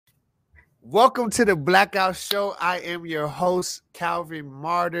Welcome to the Blackout Show. I am your host, Calvin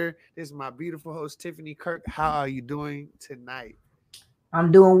Martyr. This is my beautiful host, Tiffany Kirk. How are you doing tonight?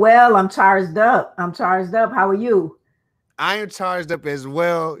 I'm doing well. I'm charged up. How are you? I am charged up as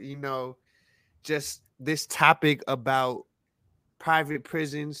well. Just this topic about private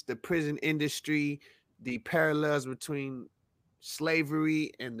prisons, the prison industry, the parallels between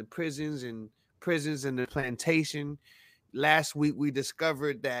slavery and the prisons and the plantation. Last week, we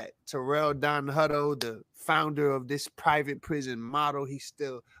discovered that Terrell Don Hutto, the founder of this private prison model, he's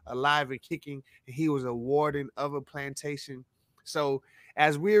still alive and kicking. And he was a warden of a plantation. So,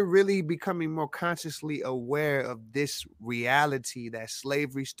 as we're really becoming more consciously aware of this reality that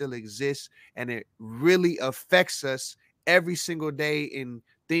slavery still exists and it really affects us every single day in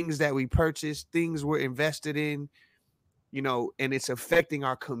things that we purchase, things we're invested in, and it's affecting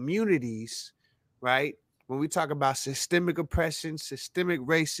our communities, right? When we talk about systemic oppression, systemic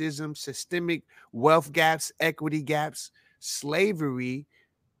racism, systemic wealth gaps, equity gaps, slavery,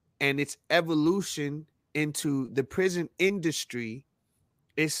 and its evolution into the prison industry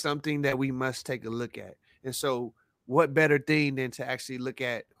is something that we must take a look at. And so, what better thing than to actually look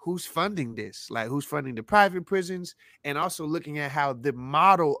at who's funding this, like who's funding the private prisons, and also looking at how the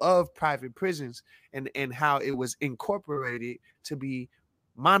model of private prisons and how it was incorporated to be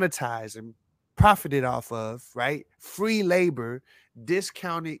monetized and profited off of, right? Free labor,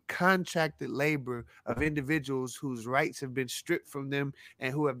 discounted contracted labor of individuals whose rights have been stripped from them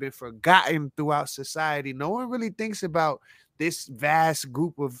and who have been forgotten throughout society. No one really thinks about this vast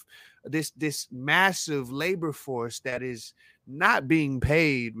group of this massive labor force that is not being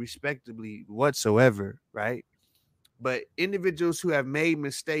paid respectably whatsoever, right? But individuals who have made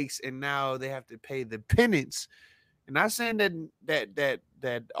mistakes and now they have to pay the penance. And not saying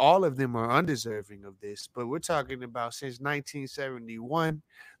that all of them are undeserving of this, but we're talking about since 1971,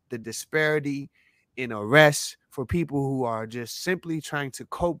 the disparity in arrests for people who are just simply trying to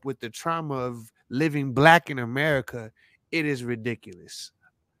cope with the trauma of living black in America. It is ridiculous.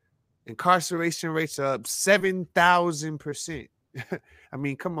 Incarceration rates are up 7,000%. I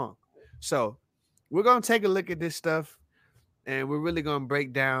mean, come on. So we're gonna take a look at this stuff, and we're really gonna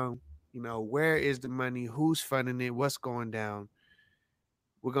break down, where is the money, who's funding it, what's going down.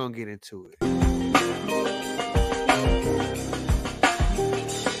 We're gonna get into it.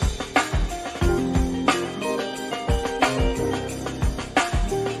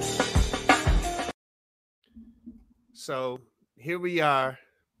 So here we are,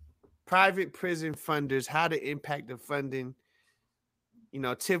 private prison funders, how to impact the funding.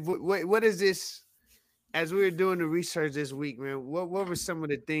 Tiff, what is this? As we were doing the research this week, man, what were some of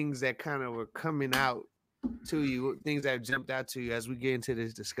the things that kind of were coming out to you, things that jumped out to you as we get into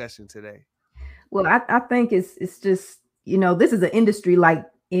this discussion today? Well, I think it's just, this is an industry like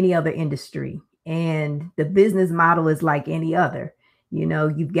any other industry, and the business model is like any other.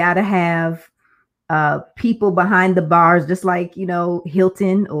 You've got to have people behind the bars, just like,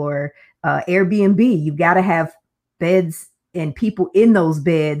 Hilton or Airbnb. You've got to have beds and people in those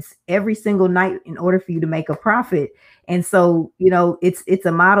beds every single night in order for you to make a profit. And so, it's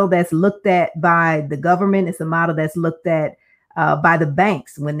a model that's looked at by the government. It's a model that's looked at by the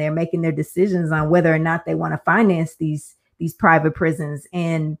banks when they're making their decisions on whether or not they want to finance these private prisons.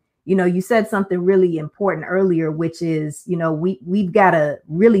 And you said something really important earlier, which is, we've got to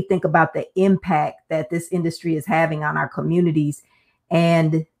really think about the impact that this industry is having on our communities,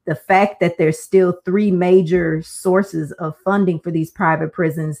 and the fact that there's still three major sources of funding for these private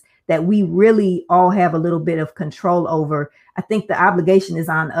prisons that we really all have a little bit of control over. I think the obligation is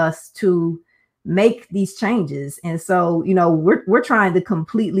on us to make these changes. And so, we're trying to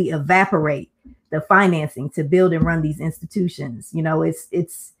completely evaporate the financing to build and run these institutions.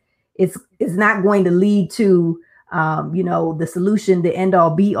 It's not going to lead to the solution, the end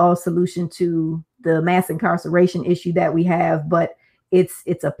all be all solution to the mass incarceration issue that we have, but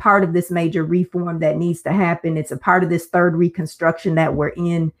it's a part of this major reform that needs to happen. It's a part of this third reconstruction that we're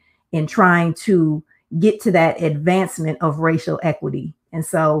in trying to get to that advancement of racial equity. And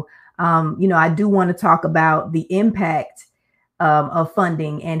so I do want to talk about the impact of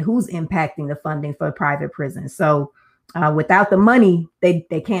funding and who's impacting the funding for private prisons. So without the money, they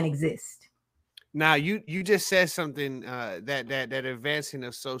can't exist. Now, you just said something that advancing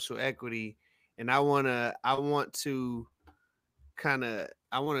of social equity, and I want to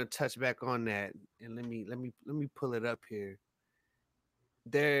touch back on that, and let me pull it up here.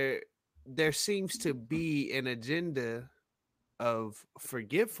 There seems to be an agenda of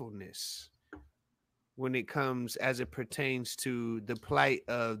forgetfulness when it comes as it pertains to the plight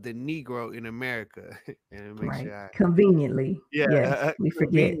of the Negro in America. And make Right. sure I, Conveniently. yeah, Yes, we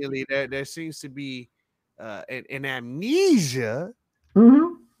forget. conveniently, there seems to be an amnesia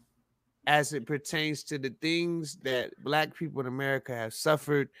Hmm. as it pertains to the things that Black people in America have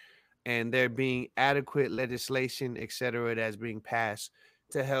suffered, and there being adequate legislation, etc., that's being passed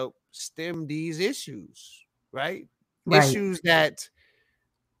to help stem these issues, right? Right. Issues that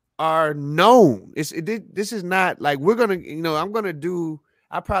are known. This is not like we're gonna, I'm gonna do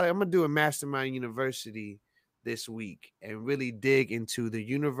a mastermind university this week and really dig into the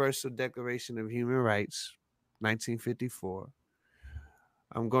Universal Declaration of Human Rights, 1954.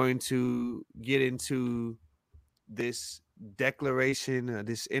 I'm going to get into this declaration,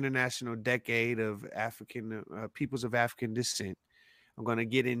 this international decade of African peoples of African descent. I'm going to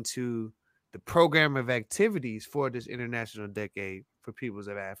get into the program of activities for this international decade for peoples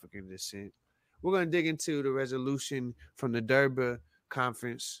of African descent. We're going to dig into the resolution from the Durban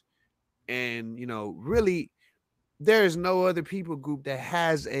conference. And, really, there is no other people group that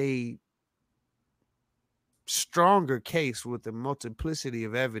has a stronger case with a multiplicity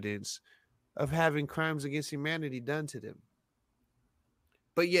of evidence of having crimes against humanity done to them.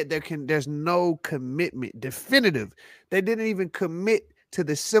 But yet there's no commitment, definitive. They didn't even commit to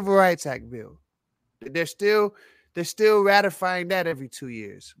the Civil Rights Act bill. They're still ratifying that every 2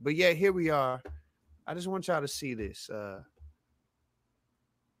 years. But yet here we are. I just want y'all to see this. I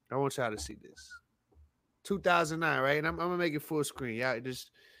want y'all to see this. 2009, right? And I'm gonna make it full screen. Yeah,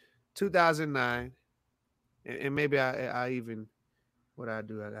 just 2009, and maybe I even what I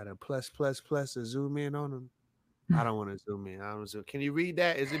do. I got a plus to zoom in on them. I don't want to zoom in. I don't zoom. Can you read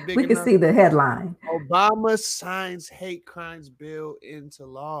that? Is it big We can enough? see the headline. Obama signs hate crimes bill into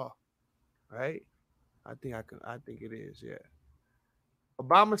law. Right? I think I can. I think it is. Yeah.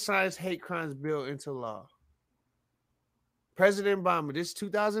 Obama signs hate crimes bill into law. President Obama. This is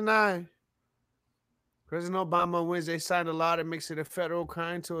 2009. President Obama on Wednesday signed a law that makes it a federal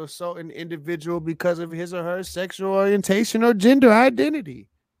crime to assault an individual because of his or her sexual orientation or gender identity.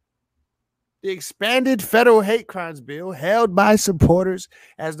 The expanded federal hate crimes bill, hailed by supporters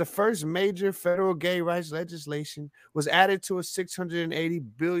as the first major federal gay rights legislation, was added to a $680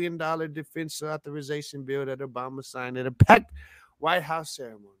 billion defense authorization bill that Obama signed at a packed White House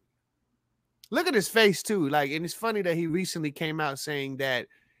ceremony. Look at his face, too. And it's funny that he recently came out saying that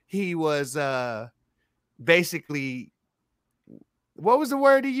he was basically, what was the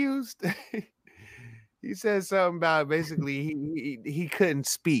word he used? He said something about basically he couldn't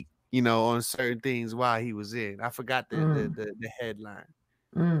speak, on certain things while he was in. I forgot the headline.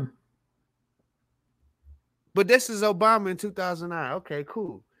 Mm. But this is Obama in 2009. Okay,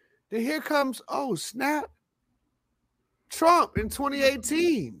 cool. Then here comes, oh snap, Trump in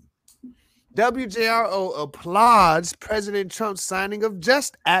 2018. WJRO applauds President Trump's signing of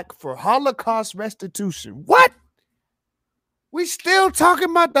Just Act for Holocaust restitution. What? We still talking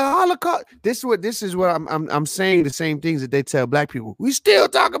about the Holocaust. This is what I'm saying the same things that they tell Black people. We still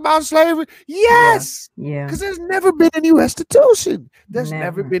talk about slavery. Yes. Yeah. Because there's never been any restitution. There's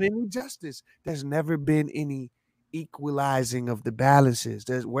never Never. been any justice. There's never been any equalizing of the balances.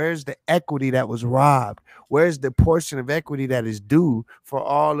 Where's the equity that was robbed? Where's the portion of equity that is due for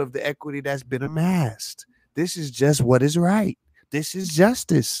all of the equity that's been amassed? This is just what is right. This is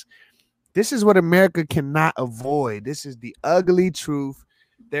justice. This is what America cannot avoid. This is the ugly truth.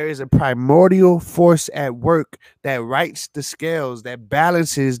 There is a primordial force at work that rights the scales, that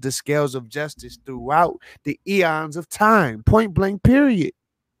balances the scales of justice throughout the eons of time. Point blank, period.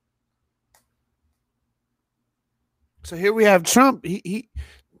 So here we have Trump.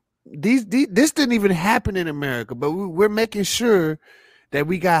 This didn't even happen in America, but we're making sure that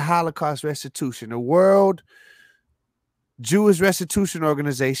we got Holocaust restitution. The World Jewish Restitution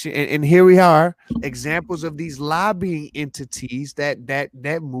Organization, and here we are, examples of these lobbying entities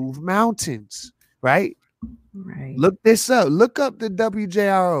that move mountains, right? Right. Look this up. Look up the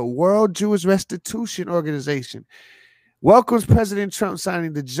WJRO, World Jewish Restitution Organization. Welcomes President Trump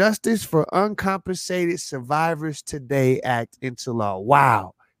signing the Justice for Uncompensated Survivors Today Act into law.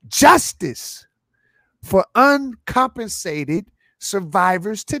 Wow. Justice for uncompensated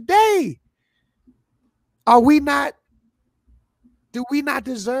survivors today. Do we not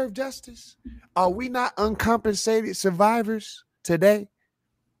deserve justice? Are we not uncompensated survivors today?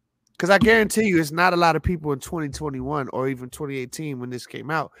 Because I guarantee you it's not a lot of people in 2021 or even 2018 when this came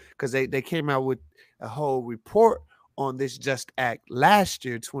out, because they came out with a whole report on this Just Act last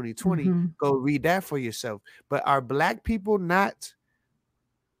year, 2020. Mm-hmm. Go read that for yourself. But are Black people not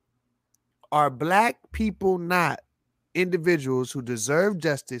individuals who deserve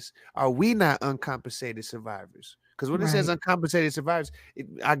justice, are we not uncompensated survivors? Because when it says Right. uncompensated survivors,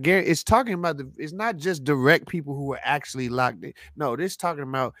 I guarantee it's talking about it's not just direct people who are actually locked in. No, this talking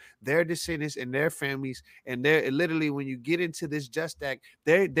about their descendants and their families, and they're literally, when you get into this Just Act,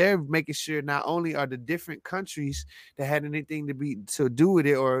 they're making sure not only are the different countries that had anything to do with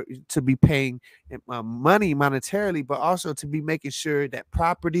it or to be paying money monetarily, but also to be making sure that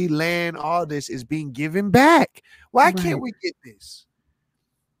property, land, all this is being given back. Why can't Right. we get this?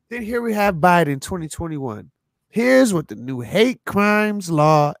 Then here we have Biden 2021. Here's what the new hate crimes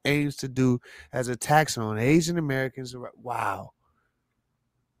law aims to do as a tax on Asian Americans. Wow.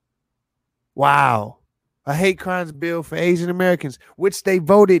 Wow. A hate crimes bill for Asian Americans, which they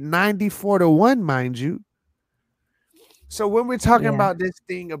voted 94-1, mind you. So when we're talking Yeah. about this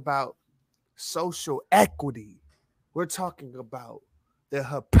thing about social equity, we're talking about the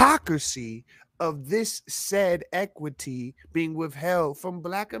hypocrisy of this said equity being withheld from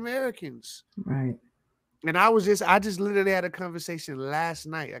Black Americans. Right. And I just literally had a conversation last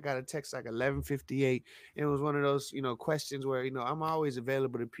night. I got a text like 11:58. It was one of those, questions where, I'm always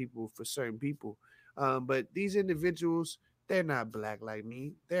available to people for certain people. But these individuals, they're not Black like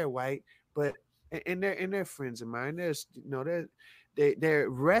me. They're white, but and they're friends of mine. They're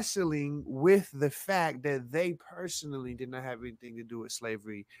wrestling with the fact that they personally did not have anything to do with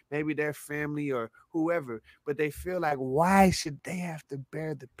slavery. Maybe their family or whoever, but they feel like, why should they have to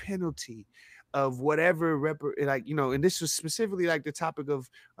bear the penalty of whatever and this was specifically like the topic of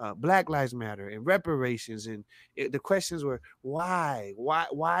Black Lives Matter and reparations, and the questions were why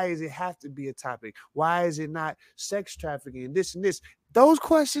does it have to be a topic? Why is it not sex trafficking and this and this? Those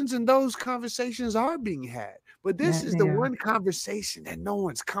questions and those conversations are being had, but this That is they the are. one conversation that no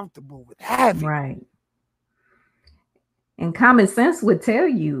one's comfortable with having. Right. And common sense would tell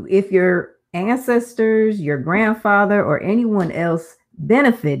you, if your ancestors, your grandfather, or anyone else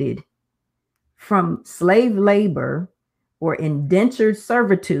benefited from slave labor or indentured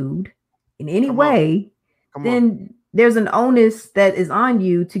servitude in any Come on. way, then there's an onus that is on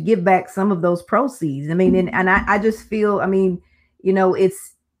you to give back some of those proceeds. I mean, and I just feel, I mean,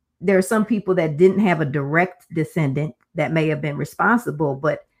 there are some people that didn't have a direct descendant that may have been responsible,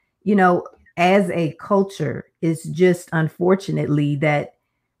 but, as a culture, it's just unfortunately that,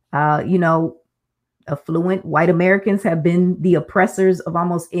 affluent white Americans have been the oppressors of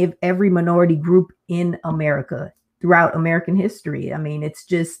almost every minority group in America throughout American history. I mean, it's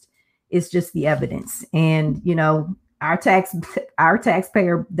just the evidence. And, our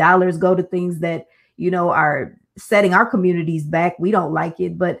taxpayer dollars go to things that, are setting our communities back. We don't like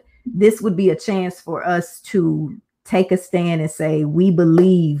it, but this would be a chance for us to take a stand and say, we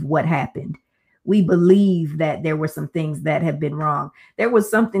believe what happened. We believe that there were some things that have been wrong. There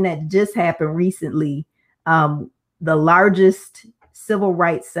was something that just happened recently. The largest civil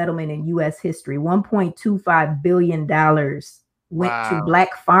rights settlement in U.S. history, $1.25 billion went to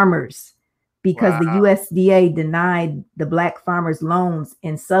Black farmers because the USDA denied the Black farmers loans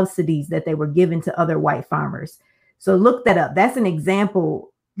and subsidies that they were given to other white farmers. So look that up. That's an example.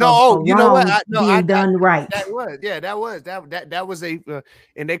 No, you know what? Being done right. That was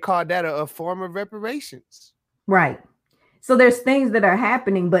and they called that a form of reparations. Right. So there's things that are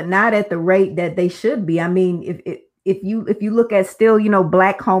happening, but not at the rate that they should be. I mean, if you look at still,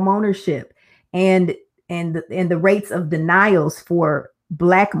 Black home ownership and the rates of denials for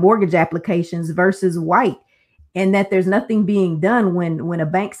Black mortgage applications versus white, and that there's nothing being done when a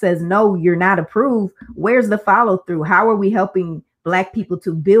bank says, no, you're not approved. Where's the follow through? How are we helping Black people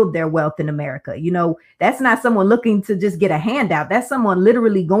to build their wealth in America? That's not someone looking to just get a handout. That's someone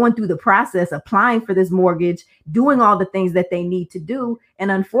literally going through the process, applying for this mortgage, doing all the things that they need to do.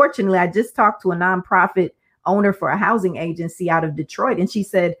 And unfortunately, I just talked to a nonprofit owner for a housing agency out of Detroit, and she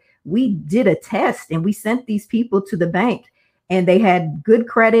said, we did a test and we sent these people to the bank and they had good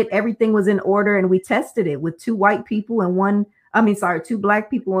credit. Everything was in order. And we tested it with two Black people and one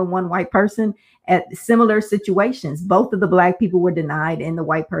white person at similar situations. Both of the Black people were denied and the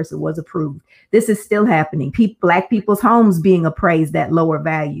white person was approved. This is still happening. Black people's homes being appraised at lower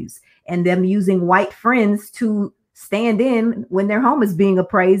values and them using white friends to stand in when their home is being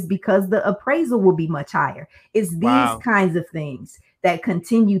appraised because the appraisal will be much higher. It's these kinds of things that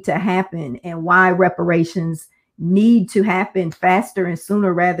continue to happen and why reparations need to happen faster and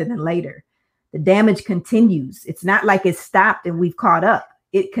sooner rather than later. The damage continues. It's not like it's stopped and we've caught up.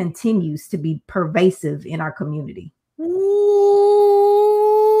 It continues to be pervasive in our community. Ooh,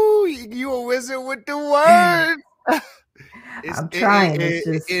 you a wizard with the word. I'm trying.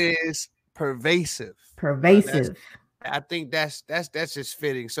 It is pervasive. I think that's just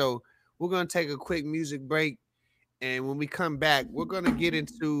fitting. So we're gonna take a quick music break, And when we come back, we're going to get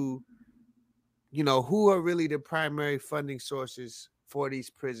into, you know, who are really the primary funding sources for these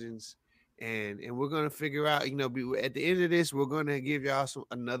prisons. And we're going to figure out, you know, at the end of this, we're going to give y'all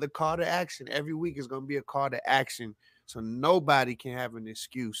another call to action. Every week is going to be a call to action. So nobody can have an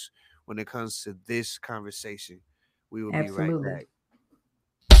excuse when it comes to this conversation. We will be right back.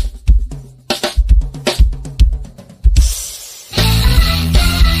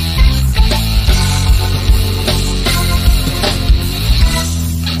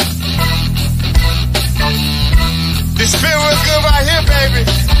 This feel real good right here,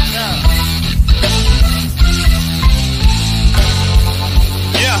 baby.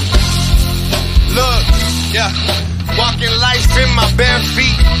 Yeah. Look, yeah. Walking life in my bare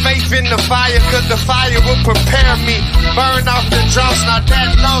feet. Faith in the fire, cause the fire will prepare me. Burn off the dross, now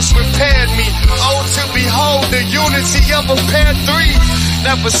that loss repaired me. Oh, to behold the unity of a pair three.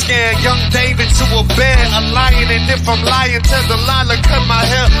 Never scared, young David to a bear, a lion, and if I'm lying, tell the liar, cut my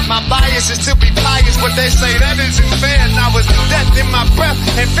hair. My bias is to be pious, but they say that isn't fair. Now it's death in my breath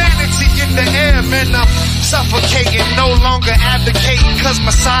and vanity in the air, man. I'm suffocating, no longer advocating, cause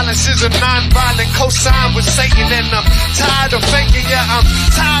my silence is a non-violent cosign with Satan, and I'm tired of faking, yeah, I'm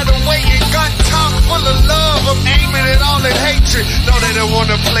tired of waiting. Gun talk full of love, I'm aiming at all in hatred. No, they don't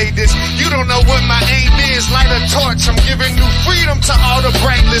wanna play this. You don't know what my aim is. Light a torch, I'm giving you freedom to all the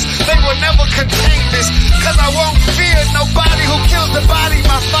brainless. They will never contain this, cause I won't fear nobody who kills the body.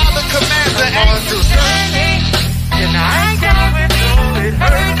 My father commands the angels. And I can't do it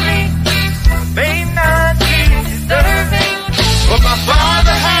hurt me. May not be deserving, but my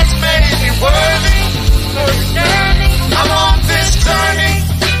father has made me worthy. For the journey, I'm on this journey.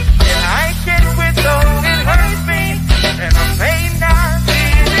 and I can't quit though it hurts me. And I may not be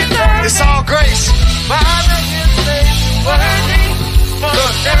deserving. It's all grace. Father, you say you're worthy. For the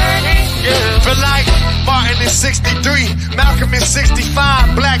journey, yeah. Feel like Martin in 63, Malcolm in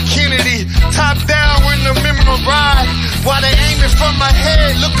 65, Black Kennedy, top down when the memorize. While they aiming from my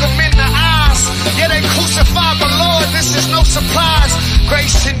head, look them in the eyes. Yeah, they crucified my Lord, this is no surprise.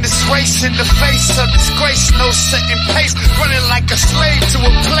 Grace in this race, in the face of disgrace, no setting pace. Running like a slave to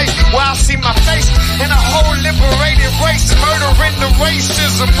a place where I see my face. In a whole liberated race, murdering the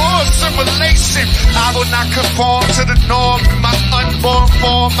racism or assimilation. I will not conform to the norm. In my unborn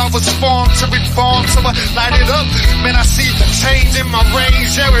form, I was formed to reform. So I light it up, man, I see change in my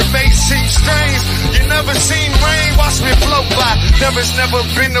range. Yeah, it may seem strange. You never seen rain, watch me flow by. There's never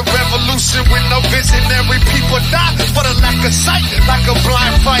been a revolution with no visionary. People die for the lack of sight, like a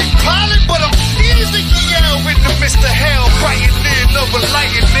blind fight pilot. But I'm easy to yell in the midst of hell, brightening over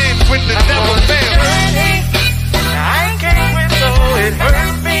lightning when the devil fails. I can't quit though it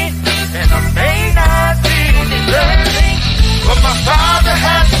hurts me, and I may not be deserving, but my Father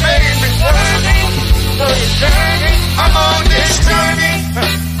has made me worthy. for the journey, I'm on this journey,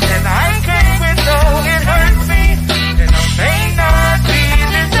 and I can't quit though it hurts me, and I may not be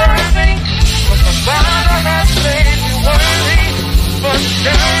deserving, but my Father has made me worthy. For the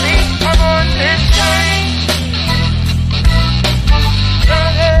journey, I'm on this journey.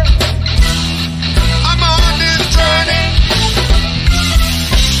 I'm on this journey.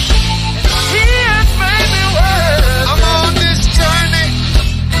 He has made me worthy. I'm on this journey.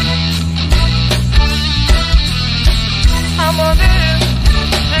 I'm on this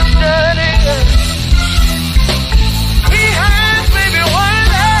journey. He has made me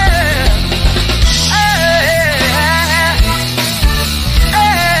worthy.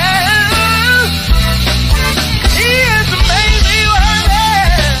 He has made me worthy.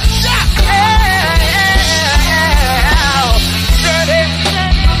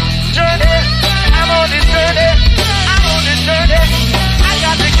 Journey. I'm on this journey. I'm on this journey. I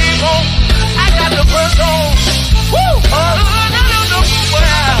got to keep on. I got to push on. Woo! I'm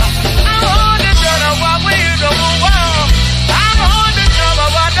on this journey. What we do? I'm on this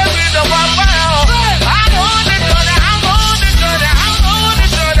journey. What we do? I'm on this journey. I'm on this journey. I'm on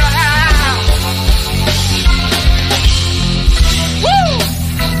this journey. Woo!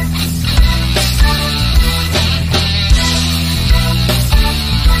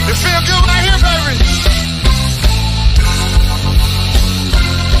 It feel good right here, baby.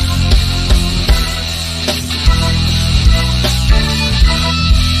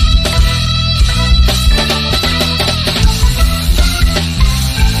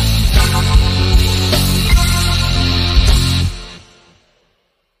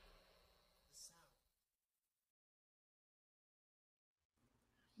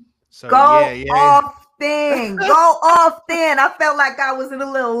 So, Go yeah. off then. Go off then. I felt like I was in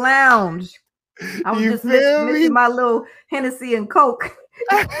a little lounge. I was You just feel me? missing my little Hennessy and Coke.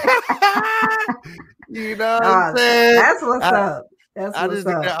 You know what I'm saying? That's what's up. That's I what's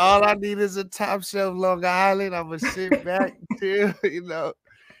just up. all I need is a top shelf Long Island. I'm gonna sit back, chill, you know.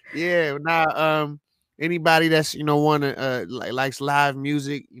 Yeah, now anybody that's wanna likes live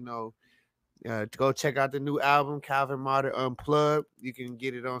music, go check out the new album, Calvin Martyr Unplugged. You can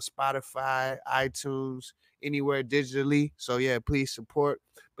get it on Spotify, iTunes, anywhere digitally. So yeah, please support.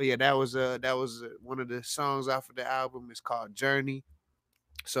 But yeah, that was one of the songs off of the album. It's called Journey.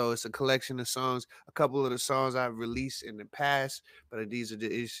 So it's a collection of songs. A couple of the songs I've released in the past, but these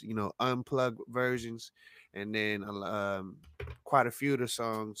are unplugged versions, and then quite a few of the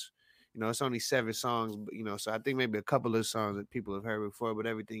songs. It's only 7 songs, but so I think maybe a couple of songs that people have heard before, but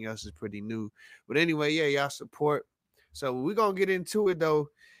everything else is pretty new. But anyway, yeah, y'all support. So we're gonna get into it though.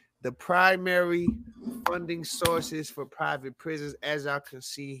 The primary funding sources for private prisons, as y'all can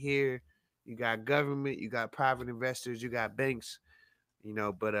see here, you got government, you got private investors, you got banks.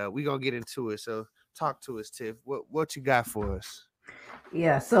 But we're gonna get into it. So talk to us, Tiff. What you got for us?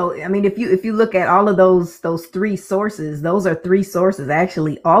 Yeah, so I mean, if you look at all of those 3 sources, those are 3 sources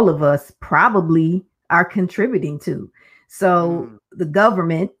actually all of us probably are contributing to. So the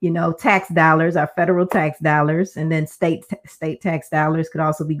government, tax dollars, our federal tax dollars, and then state tax dollars could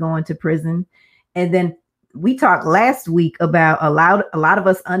also be going to prison. And then we talked last week about a lot of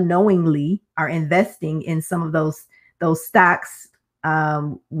us unknowingly are investing in some of those stocks.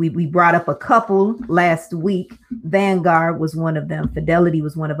 We brought up a couple last week. Vanguard was one of them. Fidelity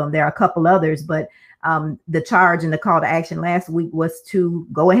was one of them. There are a couple others, but the charge and the call to action last week was to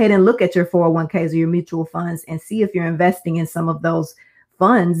go ahead and look at your 401ks or your mutual funds and see if you're investing in some of those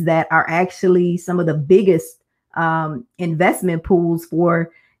funds that are actually some of the biggest investment pools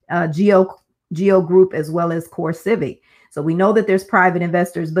for Geo Group as well as Core Civic. So we know that there's private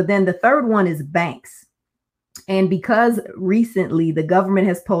investors, but then the third one is banks. And because recently the government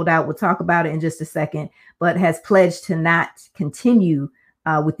has pulled out, we'll talk about it in just a second, but has pledged to not continue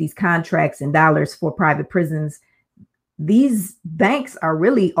with these contracts and dollars for private prisons. These banks are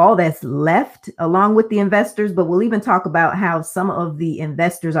really all that's left along with the investors, but we'll even talk about how some of the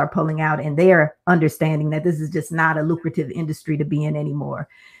investors are pulling out and they're understanding that this is just not a lucrative industry to be in anymore.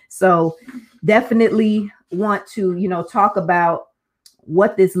 So definitely want to, talk about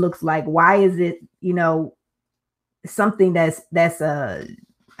what this looks like. Why is it, something that's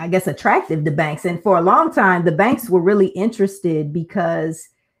I guess attractive to banks? And for a long time, the banks were really interested because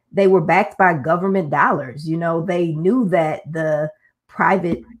they were backed by government dollars. They knew that the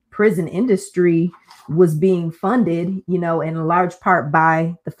private prison industry was being funded, in large part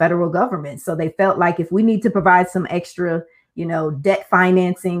by the federal government. So they felt like if we need to provide some extra, debt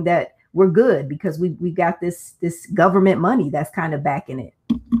financing, that we're good because we got this government money that's kind of backing it.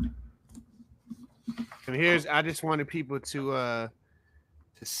 And I just wanted people to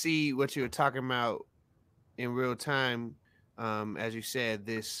see what you were talking about in real time. As you said,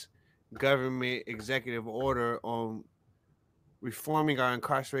 this government executive order on reforming our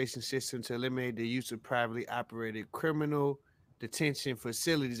incarceration system to eliminate the use of privately operated criminal detention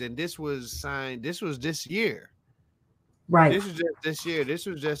facilities. And this was signed, this was this year. Right. This was just this year. This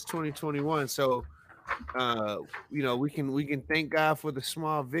was just 2021. So we can thank God for the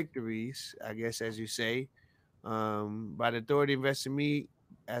small victories, I guess, as you say. By the authority invested in me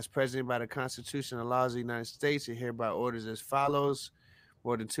as president by the Constitution and laws of the United States, and hereby orders as follows.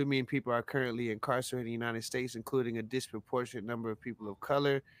 More than 2 million people are currently incarcerated in the United States, including a disproportionate number of people of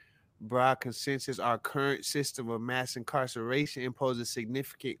color. Broad consensus, our current system of mass incarceration imposes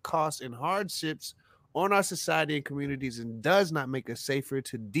significant costs and hardships on our society and communities and does not make us safer.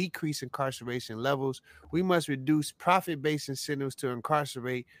 To decrease incarceration levels, we must reduce profit-based incentives to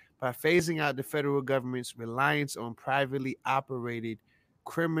incarcerate by phasing out the federal government's reliance on privately operated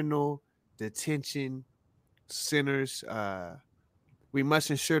criminal detention centers. We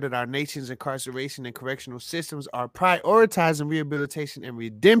must ensure that our nation's incarceration and correctional systems are prioritizing rehabilitation and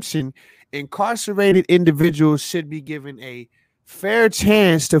redemption. Incarcerated individuals should be given a fair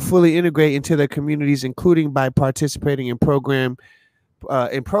chance to fully integrate into their communities, including by participating in programming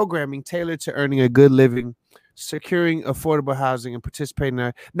tailored to earning a good living, securing affordable housing, and participating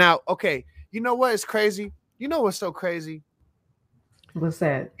in. Now, okay, you know what is crazy? You know what's so crazy? What's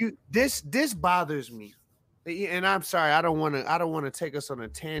that? This bothers me, and I'm sorry, I don't want to take us on a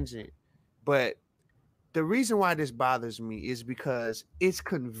tangent, but the reason why this bothers me is because it's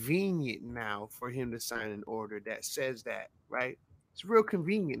convenient now for him to sign an order that says that, right? It's real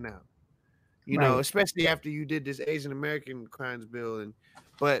convenient now, Right. especially after you did this Asian American crimes bill,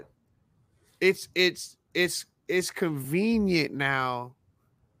 but it's convenient now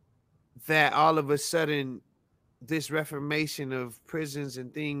that all of a sudden this reformation of prisons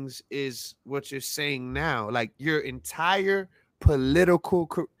and things is what you're saying now. Like your entire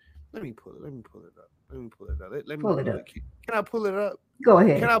political. Let me pull it. Let me pull it up. Let me pull it up. Let me Pull it up. Can I pull it up? Go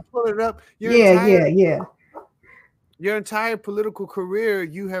ahead. Can I pull it up? Yeah. Your entire political career,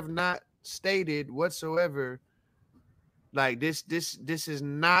 you have not stated whatsoever. Like this has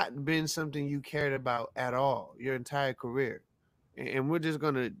not been something you cared about at all your entire career. And we're just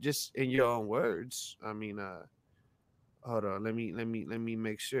gonna just in your own words. I mean, hold on. Let me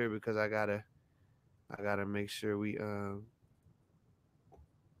make sure because I gotta make sure we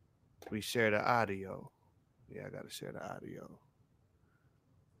share the audio. Yeah, I gotta share the audio.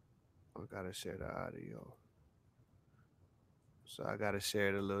 I gotta share the audio. So I gotta share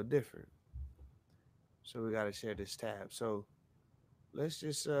it a little different. So we gotta share this tab. So let's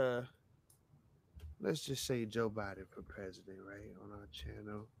just say Joe Biden for president, right? On our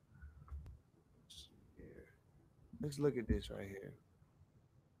channel. Here. Let's look at this right here.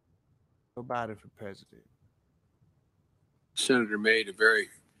 Joe Biden for president. Senator made a very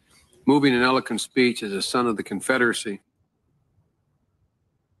moving and eloquent speech as a son of the Confederacy.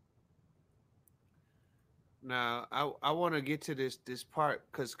 Now I want to get to this part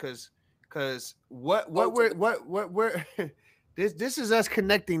because what we're this is us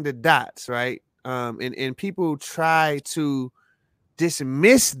connecting the dots, right? And people try to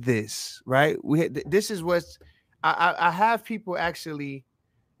dismiss this, right? This is what's I have people actually,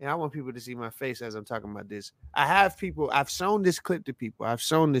 and I want people to see my face as I'm talking about this. I've shown this clip to people. I've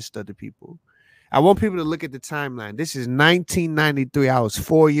shown this stuff to people. I want people to look at the timeline. This is 1993. I was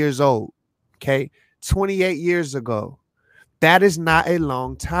 4 years old. Okay. 28 years ago. That is not a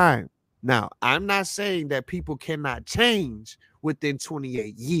long time. Now, I'm not saying that people cannot change within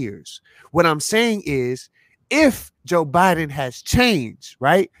 28 years. What I'm saying is if Joe Biden has changed,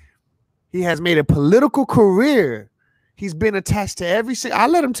 right? He has made a political career. He's been attached to I'll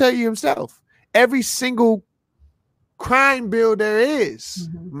let him tell you himself, every single crime bill there is,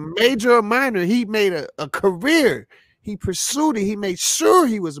 major or minor, he made a career. He pursued it. He made sure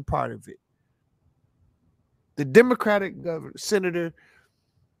he was a part of it. The Democratic senator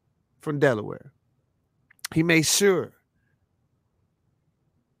from Delaware. He made sure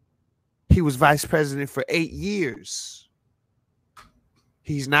he was vice president for 8 years.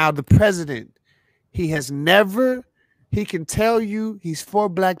 He's now the president. He can tell you he's for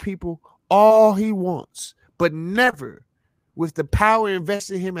black people all he wants, but never with the power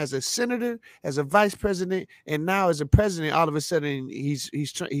invested in him as a senator, as a vice president, and now as a president. All of a sudden,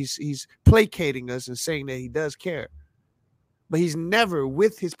 he's placating us and saying that he does care, but he's never,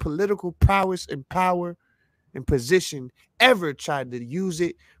 with his political prowess and power and position, ever tried to use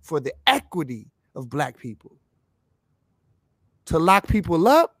it for the equity of black people. To lock people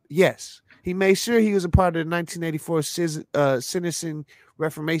up, yes. He made sure he was a part of the 1984 Sentencing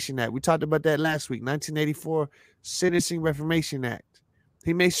Reformation Act. We talked about that last week. 1984 Sentencing Reformation Act.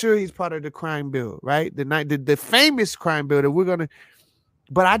 He made sure he's part of the crime bill, right? The famous crime bill that we're gonna.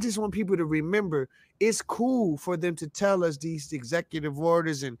 But I just want people to remember, it's cool for them to tell us these executive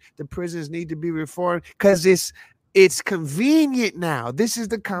orders and the prisons need to be reformed because it's convenient now. This is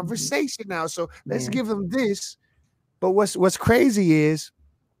the conversation now. So let's give them this. But what's crazy is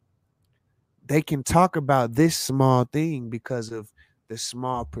they can talk about this small thing because of the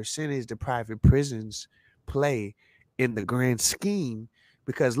small percentage the private prisons play in the grand scheme.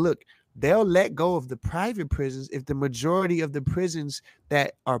 Because look, they'll let go of the private prisons if the majority of the prisons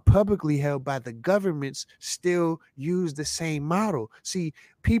that are publicly held by the governments still use the same model. See,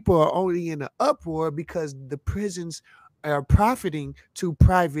 people are only in an uproar because the prisons are profiting to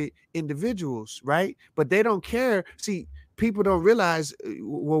private individuals, right? But they don't care. See, people don't realize,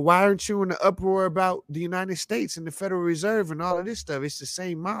 well, why aren't you in the uproar about the United States and the Federal Reserve and all of this stuff? It's the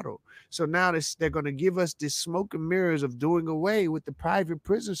same model. So now they're going to give us this smoke and mirrors of doing away with the private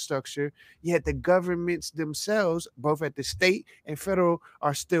prison structure, yet the governments themselves, both at the state and federal,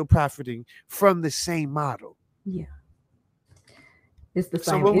 are still profiting from the same model. Yeah. It's the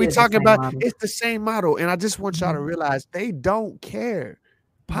same. So when we talk about, it's the same model. And I just want y'all to realize they don't care.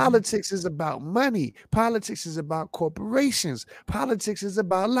 Politics is about money. Politics is about corporations. Politics is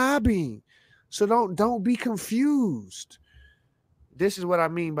about lobbying. So don't be confused. This is what I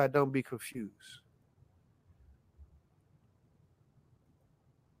mean by don't be confused.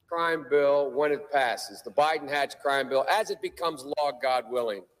 Crime bill when it passes, the Biden-Hatch crime bill, as it becomes law, God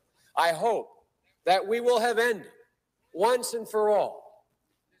willing, I hope that we will have ended once and for all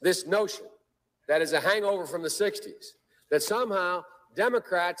this notion that is a hangover from the 60s, that somehow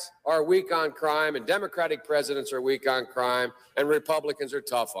Democrats are weak on crime and Democratic presidents are weak on crime and Republicans are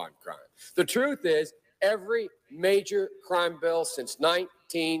tough on crime. The truth is every major crime bill since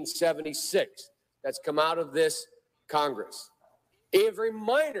 1976 that's come out of this Congress. Every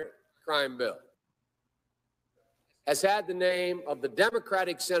minor crime bill has had the name of the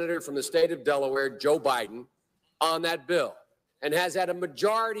Democratic senator from the state of Delaware, Joe Biden, on that bill, and has had a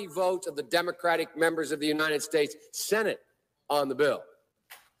majority vote of the Democratic members of the United States Senate on the bill.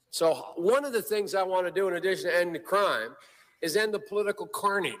 So one of the things I want to do in addition to ending crime is end the political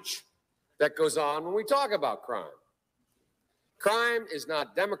carnage that goes on when we talk about crime. Crime is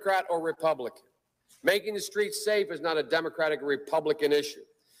not Democrat or Republican. Making the streets safe is not a Democratic or Republican issue.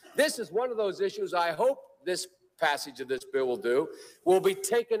 This is one of those issues I hope this passage of this bill will be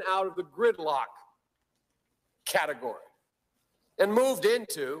taken out of the gridlock category and moved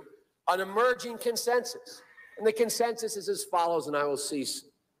into an emerging consensus. And the consensus is as follows, and I will cease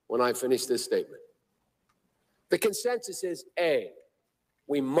when I finish this statement. The consensus is, A,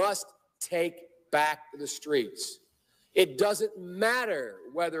 we must take back the streets. It doesn't matter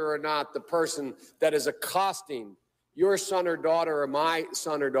whether or not the person that is accosting your son or daughter or my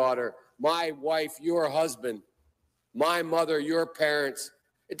son or daughter, my wife, your husband, my mother, your parents.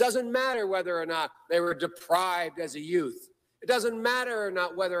 It doesn't matter whether or not they were deprived as a youth. It doesn't matter or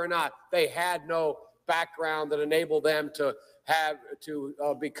not whether or not they had no background that enabled them to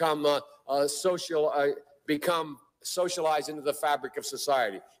become socialized into the fabric of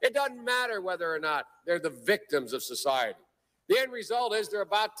society. It doesn't matter whether or not they're the victims of society. The end result is they're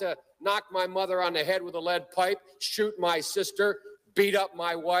about to knock my mother on the head with a lead pipe, shoot my sister, beat up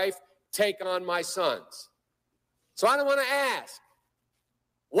my wife, take on my sons. So I don't want to ask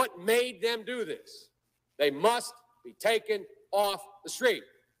what made them do this. They must be taken off the street.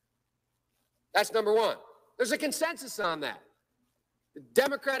 That's number one. There's a consensus on that. The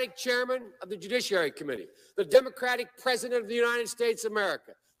Democratic chairman of the Judiciary Committee, the Democratic president of the United States of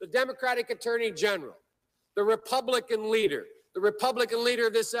America, the Democratic attorney general, the Republican leader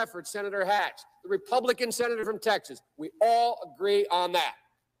of this effort, Senator Hatch, the Republican senator from Texas. We all agree on that.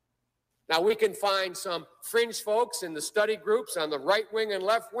 Now, we can find some fringe folks in the study groups on the right wing and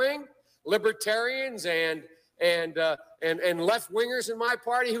left wing, libertarians and left-wingers in my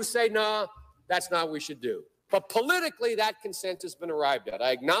party who say, no, that's not what we should do. But politically, that consensus has been arrived at.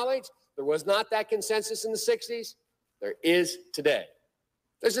 I acknowledge there was not that consensus in the 60s. There is today.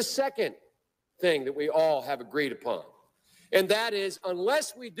 There's a second thing that we all have agreed upon, and that is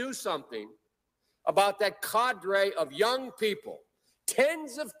unless we do something about that cadre of young people,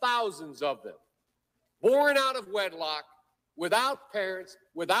 tens of thousands of them, born out of wedlock, without parents,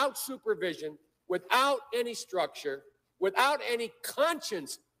 without supervision, without any structure, without any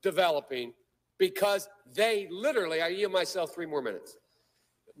conscience developing, because they literally, I yield myself 3 more minutes,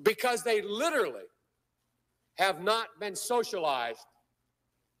 because they literally have not been socialized.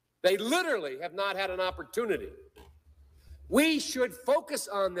 They literally have not had an opportunity. We should focus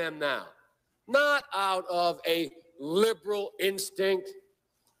on them now, not out of a liberal instinct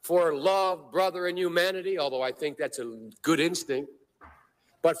for love, brother, and humanity, although I think that's a good instinct,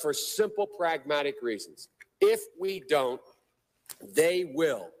 but for simple, pragmatic reasons. If we don't, they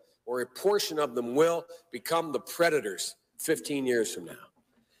will, or a portion of them will, become the predators 15 years from now.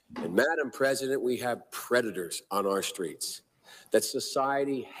 And Madam President, we have predators on our streets that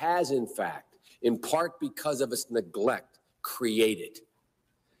society has, in fact, in part because of its neglect, created.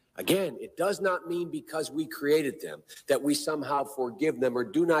 Again, it does not mean because we created them that we somehow forgive them or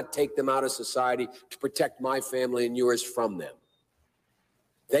do not take them out of society to protect my family and yours from them.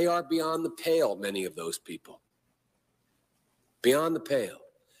 They are beyond the pale, many of those people. Beyond the pale.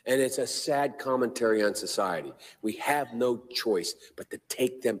 And it's a sad commentary on society. We have no choice but to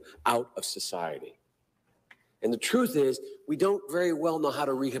take them out of society. And the truth is, we don't very well know how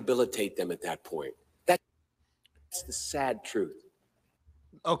to rehabilitate them at that point. That's the sad truth.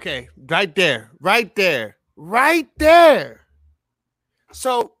 Okay, right there.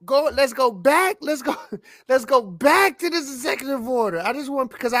 So let's go back to this executive order. I just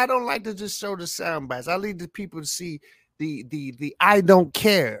want, because I don't like to just show the sound bites. I need the people to see the I don't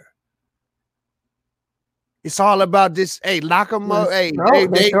care. It's all about this. Hey, lock them up. Hey,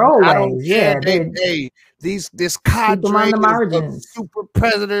 this cadre of super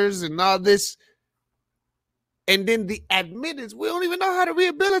predators and all this. And then the admittance, we don't even know how to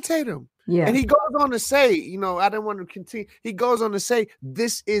rehabilitate them. Yeah. And he goes on to say, I don't want to continue. He goes on to say,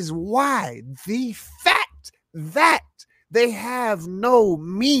 this is why the fact that they have no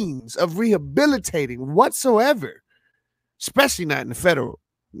means of rehabilitating whatsoever, especially not in the federal,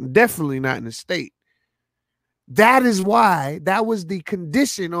 definitely not in the state. That is why, that was the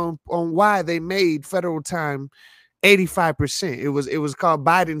condition on why they made federal time 85%. It was called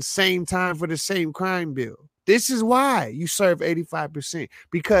Biden's same time for the same crime bill. This is why you serve 85%,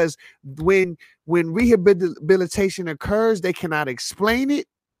 because when rehabilitation occurs, they cannot explain it.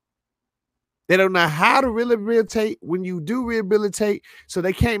 They don't know how to rehabilitate when you do rehabilitate, so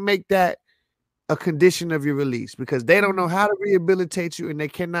they can't make that a condition of your release because they don't know how to rehabilitate you and they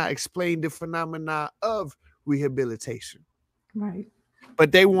cannot explain the phenomena of rehabilitation. Right.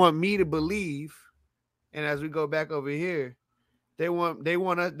 But they want me to believe, and as we go back over here, they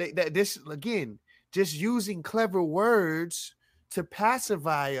want us that this again, just using clever words to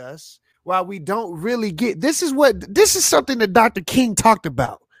pacify us while we don't really get. This is something that Dr. King talked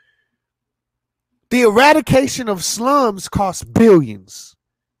about. The eradication of slums costs billions.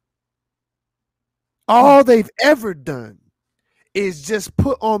 All they've ever done is just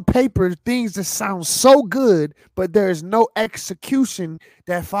put on paper things that sound so good, but there's no execution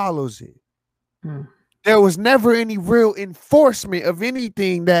that follows it. There was never any real enforcement of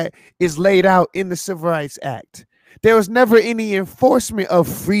anything that is laid out in the Civil Rights Act. There was never any enforcement of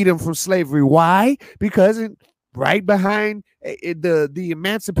freedom from slavery. Why? Because right behind the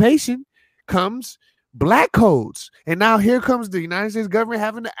emancipation comes black codes. And now here comes the United States government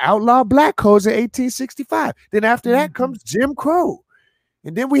having to outlaw black codes in 1865. Then after that comes Jim Crow.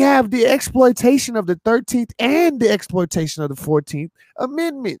 And then we have the exploitation of the 13th and the exploitation of the 14th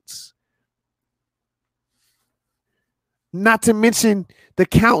Amendments. Not to mention the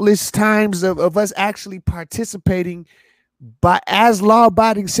countless times of us actually participating as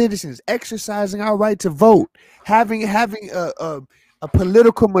law-abiding citizens, exercising our right to vote, having a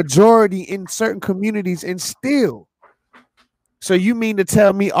political majority in certain communities, and still. So you mean to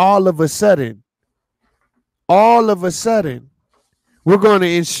tell me all of a sudden, we're going to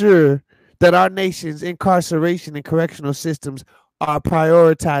ensure that our nation's incarceration and correctional systems are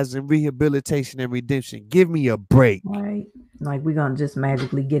prioritizing rehabilitation and redemption? Give me a break. Right. Like we're going to just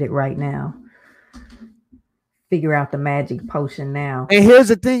magically get it right now. Figure out the magic potion now. And here's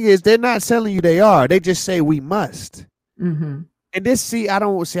the thing is they're not telling you they are. They just say we must. Mm-hmm. And this, I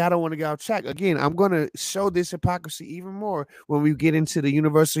don't want to get off track. Again, I'm going to show this hypocrisy even more when we get into the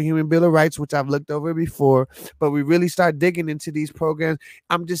Universal Human Bill of Rights, which I've looked over before, but we really start digging into these programs.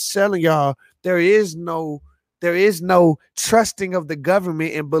 I'm just telling y'all, there is no trusting of the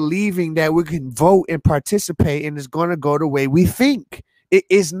government and believing that we can vote and participate and it's going to go the way we think. It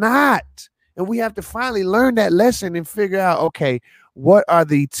is not. And we have to finally learn that lesson and figure out, okay, what are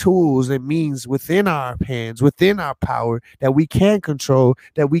the tools and means within our hands, within our power that we can control,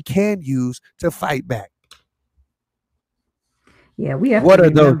 that we can use to fight back? Yeah, we have to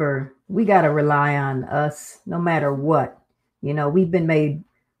remember we got to rely on us no matter what. You know, we've been made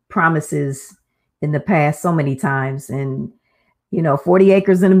promises in the past so many times, and 40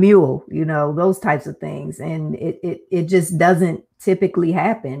 acres and a mule, those types of things. And it just doesn't typically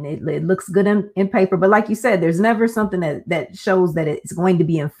happen. It looks good in paper, but like you said, there's never something that shows that it's going to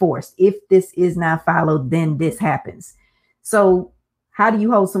be enforced. If this is not followed, then this happens. So how do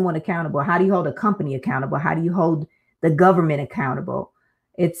you hold someone accountable? How do you hold a company accountable? How do you hold the government accountable?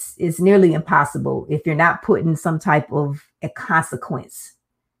 It's nearly impossible if you're not putting some type of a consequence,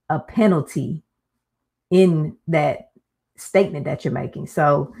 a penalty in that statement that you're making.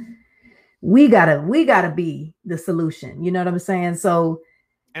 So we gotta be the solution. You know what I'm saying? So,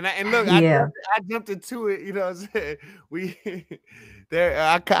 I jumped into it. You know what I'm saying?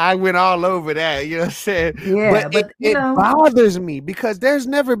 I went all over that. You know what I'm saying? Yeah, but it bothers me because there's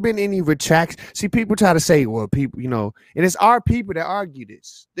never been any retraction. See, people try to say, well, people, and it's our people that argue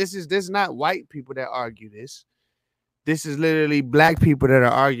this. This is not white people that argue this. This is literally black people that are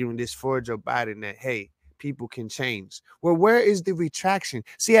arguing this for Joe Biden. That hey, people can change. Well, where is the retraction?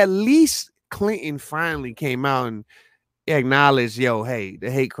 See, at least Clinton finally came out and acknowledged, hey, the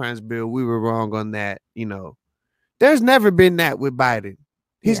hate crimes bill, we were wrong on that. There's never been that with Biden.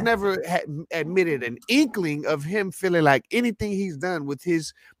 He's never admitted an inkling of him feeling like anything he's done with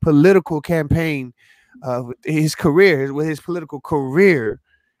his political campaign, his career, with his political career,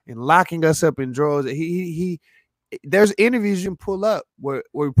 and locking us up in drawers. There's interviews you can pull up where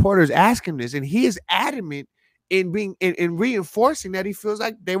reporters ask him this, and he is adamant in being in reinforcing that he feels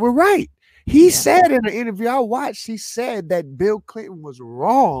like they were right. He said in an interview I watched, he said that Bill Clinton was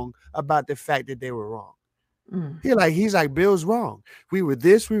wrong about the fact that they were wrong. He's like, Bill's wrong. We were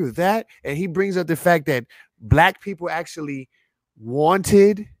this, we were that. And he brings up the fact that black people actually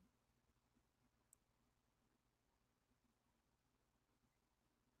wanted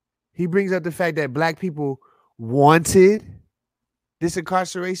this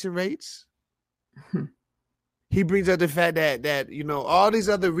incarceration rates. He brings up the fact that all these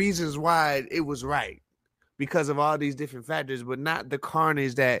other reasons why it was right, because of all these different factors, but not the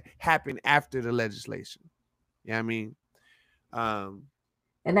carnage that happened after the legislation. Yeah, I mean, and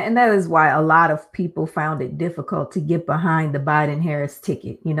that is why a lot of people found it difficult to get behind the Biden-Harris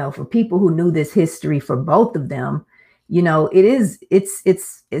ticket. You know, for people who knew this history for both of them, you know,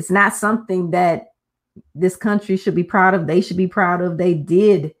 it's not something that this country should be proud of. They should be proud of. They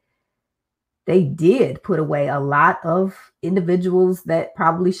did put away a lot of individuals that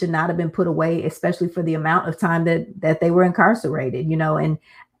probably should not have been put away, especially for the amount of time that they were incarcerated, you know. And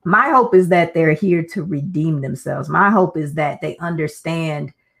my hope is that they're here to redeem themselves. My hope is that they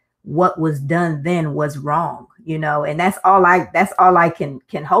understand what was done then was wrong, you know, and that's all I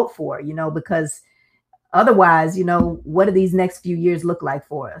can hope for, you know, because otherwise, you know, what do these next few years look like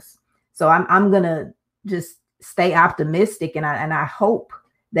for us? So I'm gonna just stay optimistic, and I hope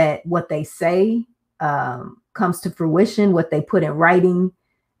that what they say comes to fruition, what they put in writing,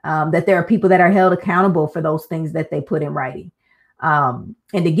 that there are people that are held accountable for those things that they put in writing. And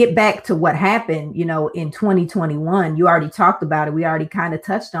to get back to what happened, you know, in 2021, you already talked about it. We already kind of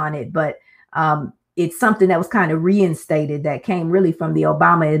touched on it, but it's something that was kind of reinstated that came really from the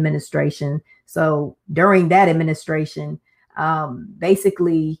Obama administration. So during that administration,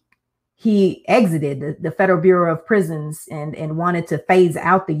 basically, he exited the Federal Bureau of Prisons and wanted to phase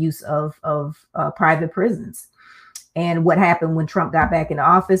out the use of private prisons. And what happened when Trump got back into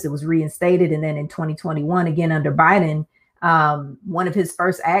office, it was reinstated. And then in 2021, again, under Biden, one of his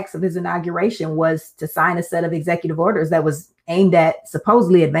first acts of his inauguration was to sign a set of executive orders that was aimed at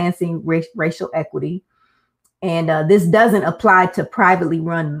supposedly advancing racial equity. And this doesn't apply to privately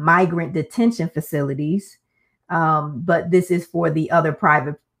run migrant detention facilities, but this is for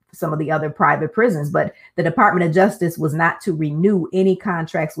some of the other private prisons. But the Department of Justice was not to renew any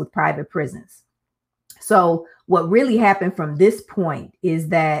contracts with private prisons. So what really happened from this point is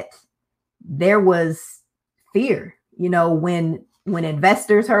that there was fear. You know, when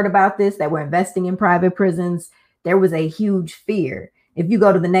investors heard about this, that were investing in private prisons, there was a huge fear. If you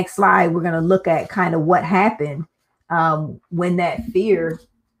go to the next slide, we're going to look at kind of what happened when that fear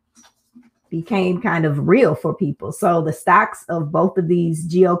became kind of real for people. So the stocks of both of these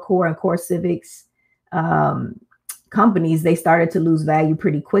GeoCore and CoreCivics companies, they started to lose value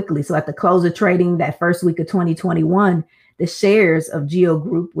pretty quickly. So at the close of trading that first week of 2021, the shares of Geo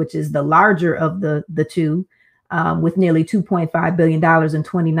Group, which is the larger of the two, with nearly $2.5 billion in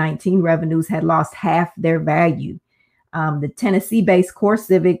 2019 revenues, had lost half their value. The Tennessee-based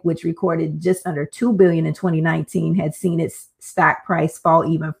CoreCivic, which recorded just under $2 billion in 2019, had seen its stock price fall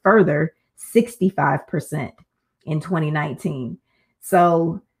even further, 65% in 2019.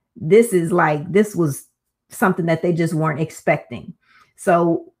 So this was something that they just weren't expecting.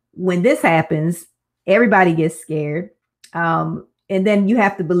 So when this happens, everybody gets scared. And then you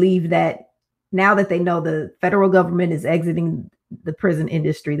have to believe that now that they know the federal government is exiting the prison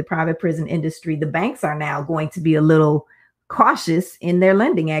industry, the private prison industry, the banks are now going to be a little cautious in their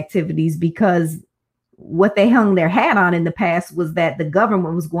lending activities, because what they hung their hat on in the past was that the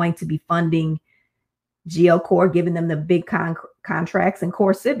government was going to be funding GeoCore, giving them the big contracts, and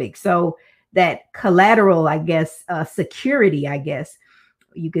CoreCivic. So that collateral, I guess, security, I guess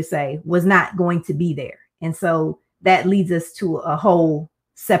you could say, was not going to be there. And so that leads us to a whole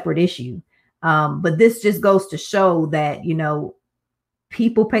separate issue. But this just goes to show that, you know,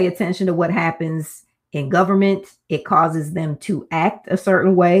 people pay attention to what happens in government. It causes them to act a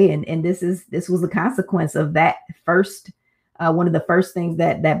certain way. And this was the consequence of that first, one of the first things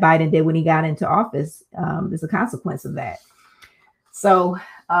that Biden did when he got into office, is a consequence of that. So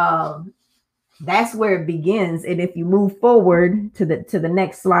that's where it begins. And if you move forward to the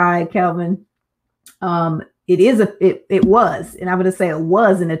next slide, Kelvin, it was, and I'm going to say it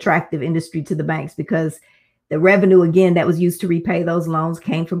was an attractive industry to the banks, because the revenue, again, that was used to repay those loans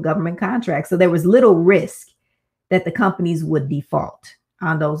came from government contracts. So there was little risk that the companies would default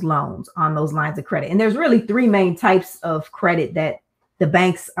on those loans, on those lines of credit. And there's really three main types of credit that the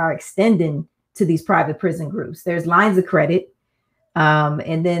banks are extending to these private prison groups. There's lines of credit,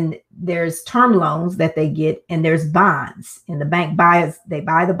 and then there's term loans that they get, and there's bonds. And the bank buy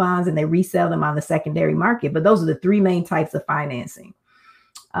the bonds and they resell them on the secondary market. But those are the three main types of financing.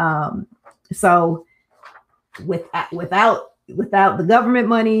 So without the government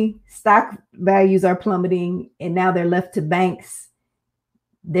money, stock values are plummeting, and now they're left to banks.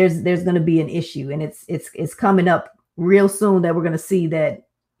 There's going to be an issue, and it's coming up real soon that we're going to see that,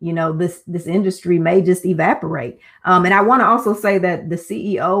 you know, this industry may just evaporate. And I want to also say that the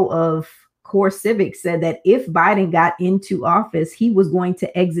CEO of CoreCivic said that if Biden got into office, he was going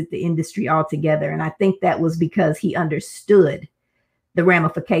to exit the industry altogether. And I think that was because he understood the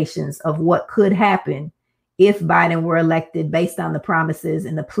ramifications of what could happen if Biden were elected, based on the promises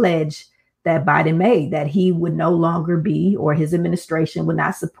and the pledge that Biden made, that he would no longer be, or his administration would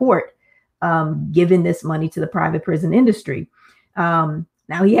not support giving this money to the private prison industry. Now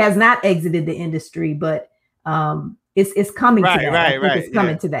he has not exited the industry, but it's coming to that. I think it's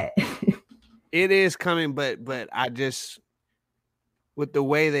coming to that. It is coming, but I just, with the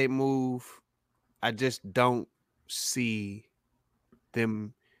way they move, I just don't see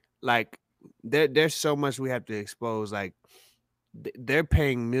them, like, there's so much we have to expose. Like, they're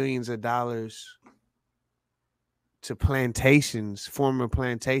paying millions of dollars to plantations, former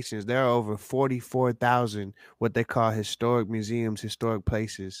plantations. There are over 44,000 what they call historic museums, historic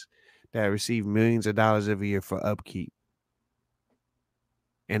places that receive millions of dollars every year for upkeep.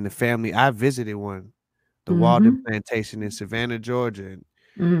 And the family, I visited one, the Walden Plantation in Savannah, Georgia.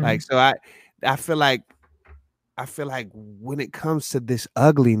 Like, so I feel like when it comes to this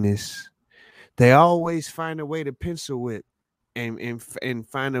ugliness, they always find a way to pencil whip and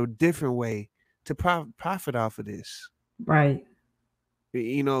find a different way to profit off of this. Right.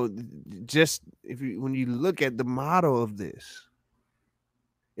 You know, just when you look at the model of this,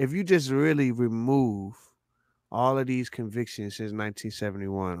 if you just really remove all of these convictions since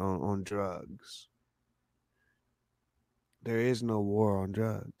 1971 on drugs, there is no war on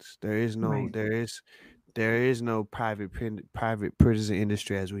drugs. There is no there is no private prison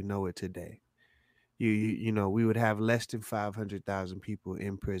industry as we know it today. You know, we would have less than 500,000 people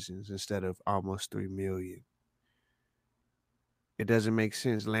in prisons instead of almost 3 million. It doesn't make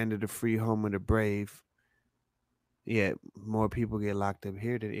sense. Land of the free, home of the brave. Yet more people get locked up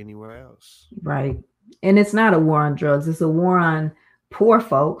here than anywhere else. Right. And it's not a war on drugs. It's a war on poor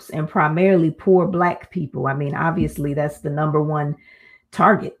folks, and primarily poor Black people. I mean, obviously that's the number one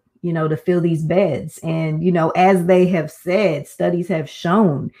target, you know, to fill these beds. And, you know, as they have said, studies have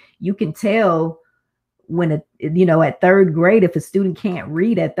shown, you can tell when, you know, at third grade, if a student can't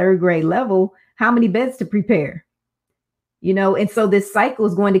read at third grade level, how many beds to prepare, you know. And so this cycle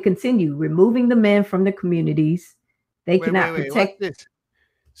is going to continue, removing the men from the communities. They cannot protect this.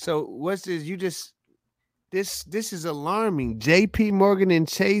 So what's this? You just, this is alarming. JP Morgan and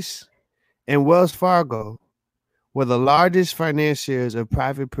Chase and Wells Fargo were the largest financiers of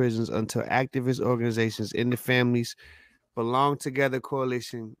private prisons until activist organizations in the Families Belong Together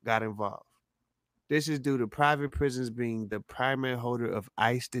coalition got involved. This is due to private prisons being the primary holder of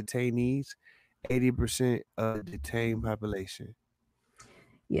ICE detainees, 80% of the detained population.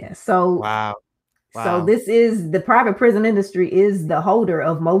 Yeah. So wow. So this is, the private prison industry is the holder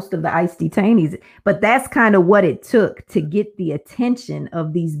of most of the ICE detainees, but that's kind of what it took to get the attention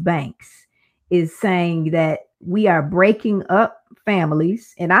of these banks, is saying that we are breaking up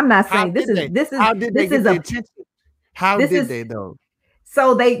families. And I'm not saying how did they get the attention? How did they though?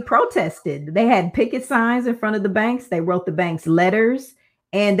 So they protested. They had picket signs in front of the banks. They wrote the banks letters,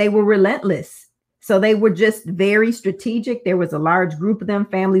 and they were relentless. So they were just very strategic. There was a large group of them.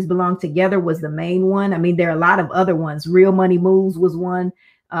 Families Belong Together was the main one. I mean, there are a lot of other ones. Real Money Moves was one.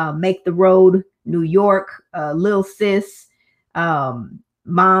 Make the Road, New York, Lil Sis,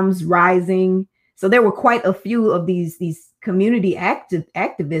 Moms Rising. So there were quite a few of these community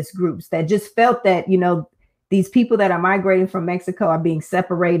activist groups that just felt that, you know, these people that are migrating from Mexico are being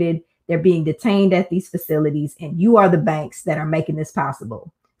separated. They're being detained at these facilities, and you are the banks that are making this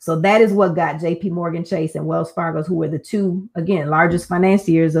possible. So that is what got JP Morgan Chase and Wells Fargo, who were the two, again, largest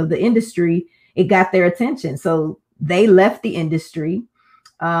financiers of the industry, it got their attention. So they left the industry.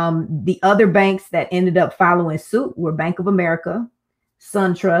 The other banks that ended up following suit were Bank of America,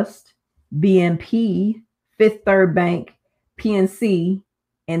 SunTrust, BNP, Fifth Third Bank, PNC,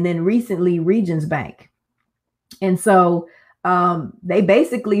 and then recently Regions Bank. And so they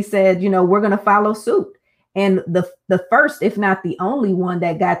basically said, you know, we're going to follow suit. And the first, if not the only one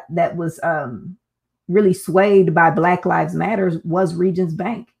that was really swayed by Black Lives Matter was Regions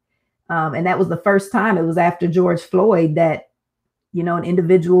Bank. And that was the first time. It was after George Floyd that, you know, an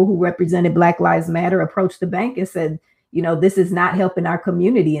individual who represented Black Lives Matter approached the bank and said, you know, this is not helping our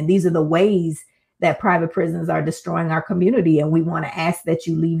community. And these are the ways that private prisons are destroying our community. And we want to ask that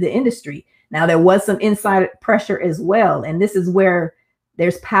you leave the industry. Now, there was some inside pressure as well. And this is where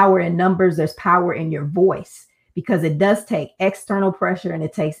there's power in numbers. There's power in your voice, because it does take external pressure and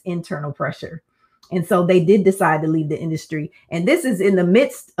it takes internal pressure. And so they did decide to leave the industry. And this is in the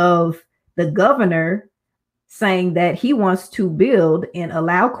midst of the governor saying that he wants to build and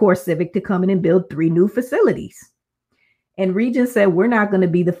allow CoreCivic to come in and build 3 new facilities. And Regions said, we're not going to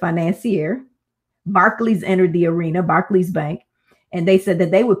be the financier. Barclays entered the arena, Barclays Bank, and they said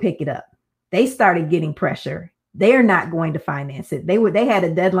that they would pick it up. They started getting pressure. They're not going to finance it. They had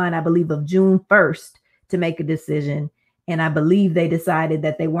a deadline, I believe, of June 1st to make a decision. And I believe they decided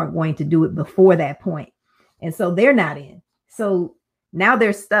that they weren't going to do it before that point. And so they're not in. So now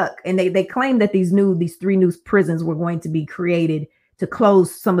they're stuck. And they claim that these 3 new prisons were going to be created to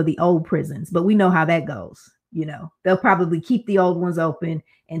close some of the old prisons. But we know how that goes. You know, they'll probably keep the old ones open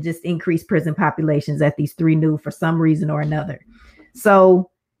and just increase prison populations at these 3 new for some reason or another. So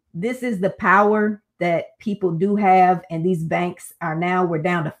this is the power that people do have. And these banks we're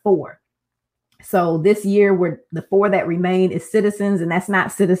down to 4. So this year, the 4 that remain is Citizens, and that's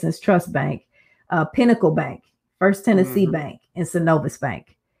not Citizens Trust Bank, Pinnacle Bank, First Tennessee Bank, and Synovus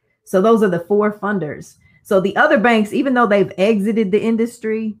Bank. So those are the 4 funders. So the other banks, even though they've exited the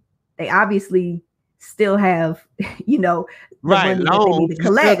industry, they obviously still have, the money that they need to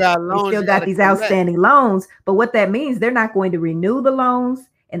collect. They still got these outstanding loans. But what that means, they're not going to renew the loans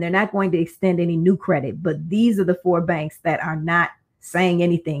and they're not going to extend any new credit. But these are the 4 banks that are not saying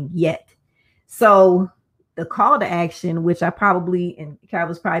anything yet. So the call to action, which and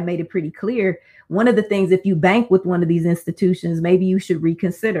Calvin's probably made it pretty clear, one of the things, if you bank with one of these institutions, maybe you should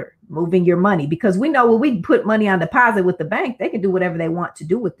reconsider moving your money, because we know when we put money on deposit with the bank, they can do whatever they want to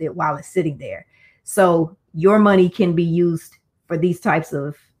do with it while it's sitting there. So your money can be used for these types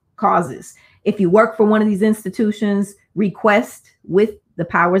of causes. If you work for one of these institutions, request with the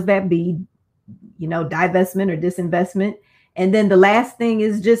powers that be, divestment or disinvestment. And then the last thing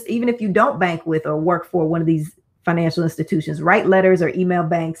is just, even if you don't bank with or work for one of these financial institutions, write letters or email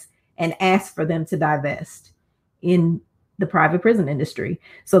banks and ask for them to divest in the private prison industry.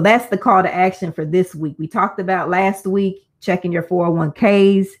 So that's the call to action for this week. We talked about last week, checking your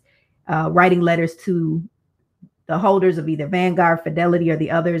 401ks, writing letters to the holders of either Vanguard, Fidelity, or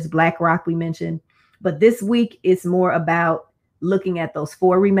the others, BlackRock we mentioned. But this week it's more about looking at those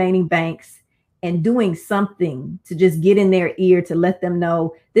 4 remaining banks and doing something to just get in their ear to let them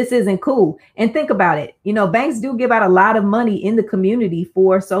know this isn't cool. And think about it. Banks do give out a lot of money in the community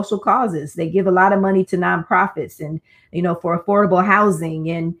for social causes. They give a lot of money to nonprofits and, for affordable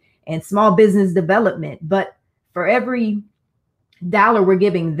housing and small business development. But for every dollar we're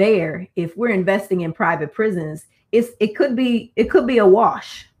giving there, if we're investing in private prisons, it could be a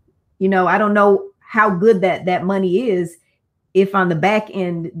wash. I don't know how good that money is if on the back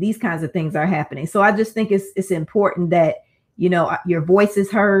end these kinds of things are happening. So I just think it's important that your voice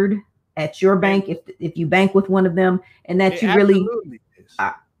is heard at your bank if you bank with one of them, and that you really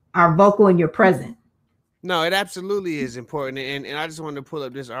are vocal and you're present. No, it absolutely is important. And I just wanted to pull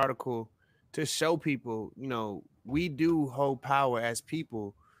up this article to show people, we do hold power as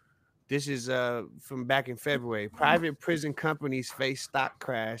people. This is from back in February. Private prison companies face stock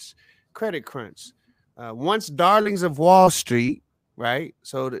crash, credit crunch. Once darlings of Wall Street, right?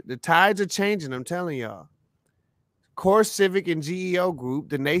 So the tides are changing, I'm telling y'all. Core Civic and GEO Group,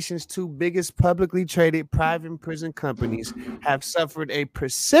 the nation's 2 biggest publicly traded private prison companies, have suffered a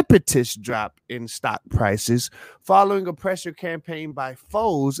precipitous drop in stock prices following a pressure campaign by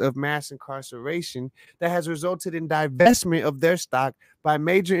foes of mass incarceration that has resulted in divestment of their stock by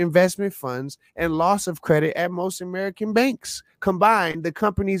major investment funds and loss of credit at most American banks. Combined, the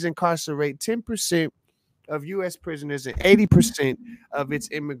companies incarcerate 10% of U.S. prisoners and 80% of its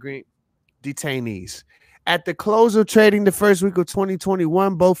immigrant detainees. At the close of trading the first week of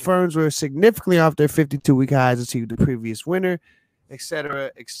 2021, both firms were significantly off their 52-week highs achieved the previous winter, et cetera,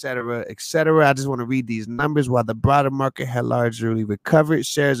 et cetera, et cetera. I just want to read these numbers. While the broader market had largely recovered,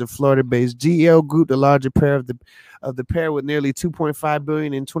 shares of Florida-based GEO Group, the larger pair of the pair with nearly $2.5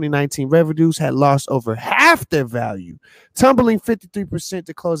 billion in 2019 revenues, had lost over half their value, tumbling 53%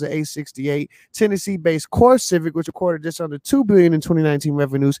 to close at $868. Tennessee-based Core Civic, which recorded just under $2 billion in 2019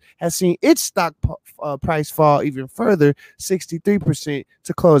 revenues, has seen its stock price fall even further, 63%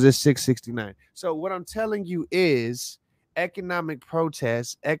 to close at $669. So what I'm telling you is, economic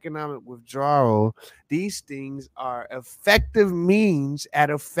protest, economic withdrawal, these things are effective means at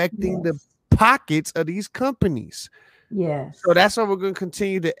affecting the pockets of these companies. Yes. So that's why we're going to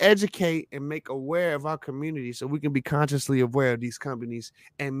continue to educate and make aware of our community so we can be consciously aware of these companies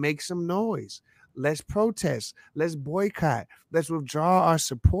and make some noise. Let's protest. Let's boycott. Let's withdraw our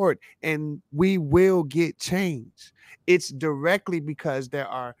support, and we will get change. It's directly because there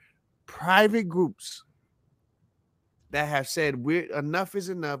are private groups that have said enough is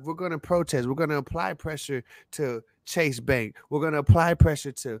enough. We're going to protest. We're going to apply pressure to Chase Bank. We're going to apply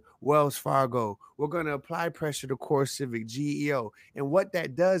pressure to Wells Fargo. We're going to apply pressure to Core Civic, GEO. And what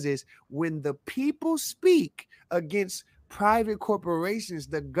that does is, when the people speak against private corporations,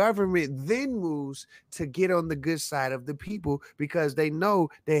 the government then moves to get on the good side of the people, because they know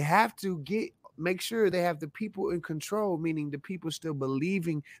they have to get make sure they have the people in control, meaning the people still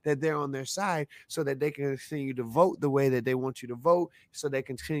believing that they're on their side, so that they can continue to vote the way that they want you to vote, so they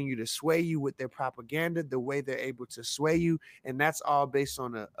continue to sway you with their propaganda the way they're able to sway you. And that's all based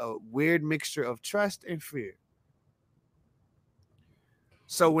on a weird mixture of trust and fear.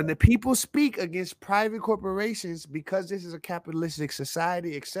 So when the people speak against private corporations, because this is a capitalistic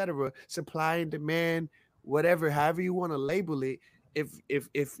society, etc., supply and demand, whatever, however you want to label it,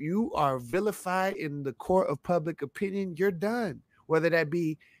 if you are vilified in the court of public opinion, you're done. Whether that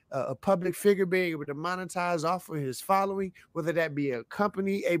be a public figure being able to monetize off of his following, whether that be a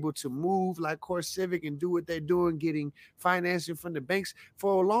company able to move like Core Civic and do what they're doing, getting financing from the banks.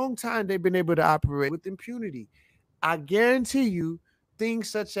 For a long time, they've been able to operate with impunity. I guarantee you, things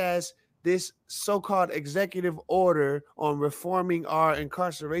such as this so-called executive order on reforming our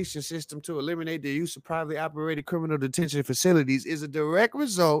incarceration system to eliminate the use of privately operated criminal detention facilities is a direct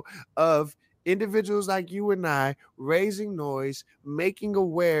result of individuals like you and I raising noise, making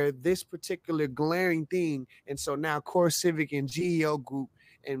aware this particular glaring thing. And so now Core Civic and GEO Group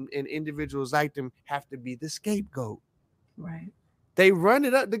and individuals like them have to be the scapegoat. Right. They run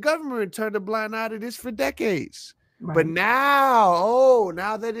it up. The government turned a blind eye to this for decades. Right. But now,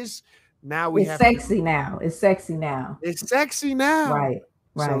 now that it's sexy now. It's sexy now. It's sexy now. Right.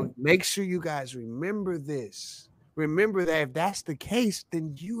 Right. So make sure you guys remember this. Remember that if that's the case,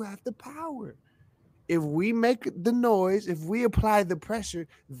 then you have the power. If we make the noise, if we apply the pressure,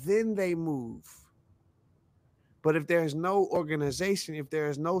 then they move. But if there's no organization, if there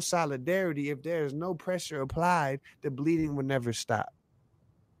is no solidarity, if there is no pressure applied, the bleeding will never stop.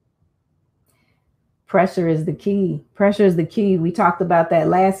 Pressure is the key. Pressure is the key. We talked about that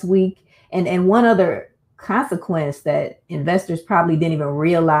last week. And one other consequence that investors probably didn't even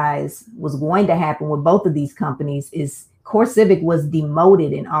realize was going to happen with both of these companies is Core Civic was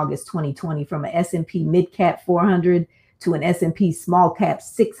demoted in August 2020 from an S&P mid cap 400 to an S&P small cap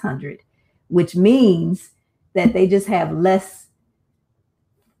 600, which means that they just have less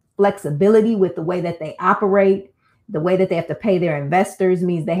flexibility with the way that they operate. The way that they have to pay their investors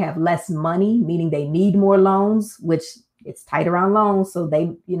means they have less money, meaning they need more loans, which it's tight around loans. So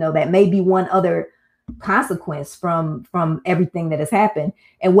they, that may be one other consequence from everything that has happened.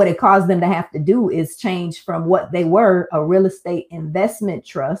 And what it caused them to have to do is change from what they were, a real estate investment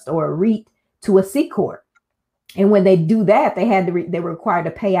trust or a REIT, to a C Corp. And when they do that, they were required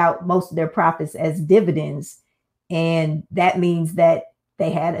to pay out most of their profits as dividends. And that means that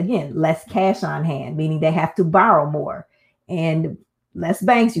they had, again, less cash on hand, meaning they have to borrow more and less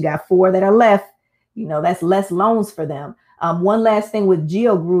banks. You got 4 that are left, that's less loans for them. One last thing with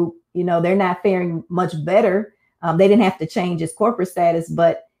Geo Group, they're not faring much better. They didn't have to change its corporate status,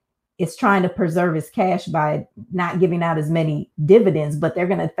 but it's trying to preserve its cash by not giving out as many dividends, but they're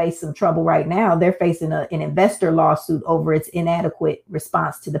going to face some trouble right now. They're facing an investor lawsuit over its inadequate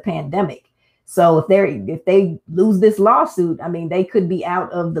response to the pandemic. So if they lose this lawsuit, I mean, they could be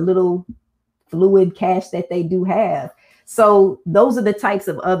out of the little fluid cash that they do have. So those are the types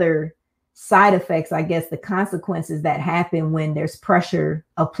of other side effects, I guess, the consequences that happen when there's pressure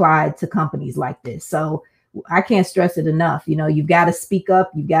applied to companies like this. So I can't stress it enough. You've got to speak up.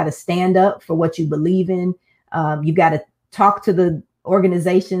 You've got to stand up for what you believe in. You've got to talk to the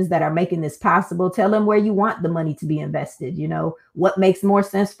organizations that are making this possible. Tell them where you want the money to be invested, what makes more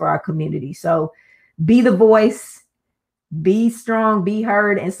sense for our community. So be the voice, be strong, be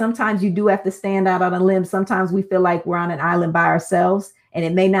heard. And sometimes you do have to stand out on a limb. Sometimes we feel like we're on an island by ourselves, and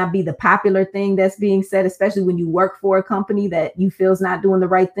it may not be the popular thing that's being said, especially when you work for a company that you feel is not doing the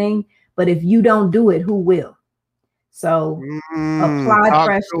right thing. But if you don't do it, who will? So apply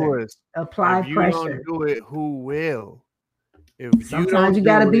pressure. Apply pressure. If you don't do it, who will? Sometimes you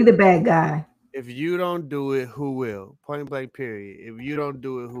got to be the bad guy. If you don't do it, who will? Point blank, period. If you don't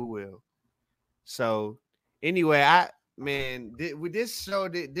do it, who will? So anyway, with this show,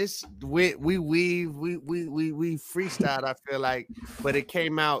 we freestyled, I feel like, but it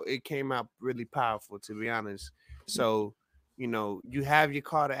came out really powerful, to be honest. So, you have your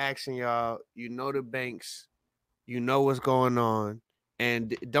call to action, y'all. The banks, what's going on.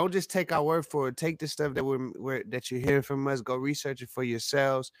 And don't just take our word for it. Take the stuff that you're hearing from us. Go research it for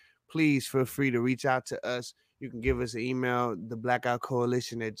yourselves. Please feel free to reach out to us. You can give us an email,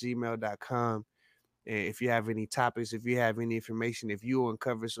 theblackoutcoalition@gmail.com. And if you have any topics, if you have any information, if you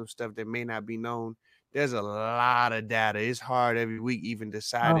uncover some stuff that may not be known, there's a lot of data. It's hard every week even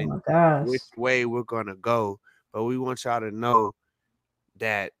deciding which way we're going to go. But we want y'all to know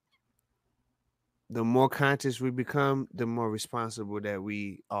that the more conscious we become, the more responsible that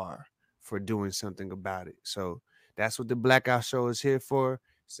we are for doing something about it. So that's what the Blackout Show is here for.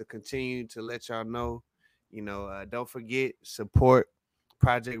 to continue to let y'all know, don't forget, support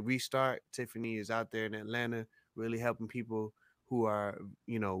Project Restart. Tiffany is out there in Atlanta really helping people who are,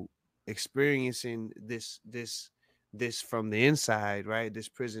 experiencing this from the inside, right? This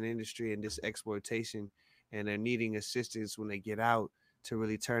prison industry and this exploitation, and they're needing assistance when they get out to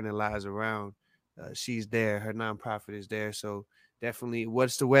really turn their lives around. She's there. Her nonprofit is there. So definitely,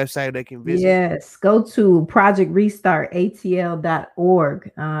 what's the website they can visit? Yes, go to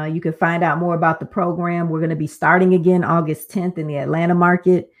projectrestartatl.org. You can find out more about the program. We're going to be starting again August 10th in the Atlanta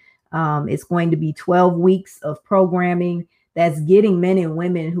market. It's going to be 12 weeks of programming that's getting men and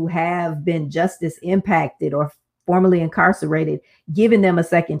women who have been justice impacted or formerly incarcerated, giving them a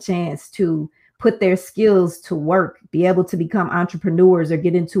second chance to put their skills to work, be able to become entrepreneurs or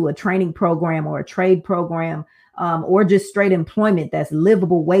get into a training program or a trade program, or just straight employment that's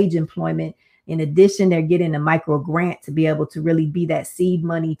livable wage employment. In addition, they're getting a micro grant to be able to really be that seed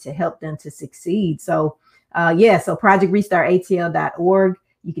money to help them to succeed. So so projectrestartatl.org.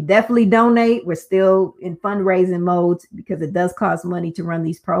 You can definitely donate. We're still in fundraising mode because it does cost money to run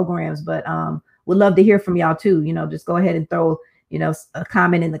these programs, but we'd love to hear from y'all too. Just go ahead and throw a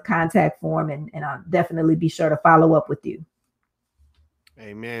comment in the contact form, and I'll definitely be sure to follow up with you.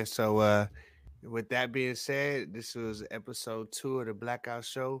 Amen. So with that being said, this was episode 2 of the Blackout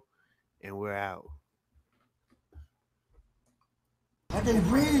Show, and we're out. I can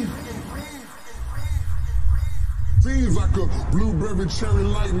breathe. Seems like a blueberry cherry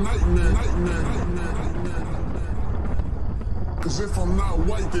light nightmare. Cause if I'm not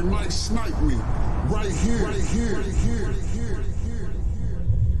white, they might snipe me. Right here.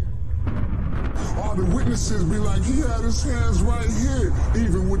 All the witnesses be like, he had his hands right here.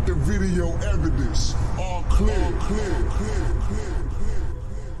 Even with the video evidence. All clear.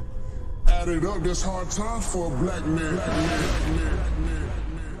 Add it up, that's hard time for a black man.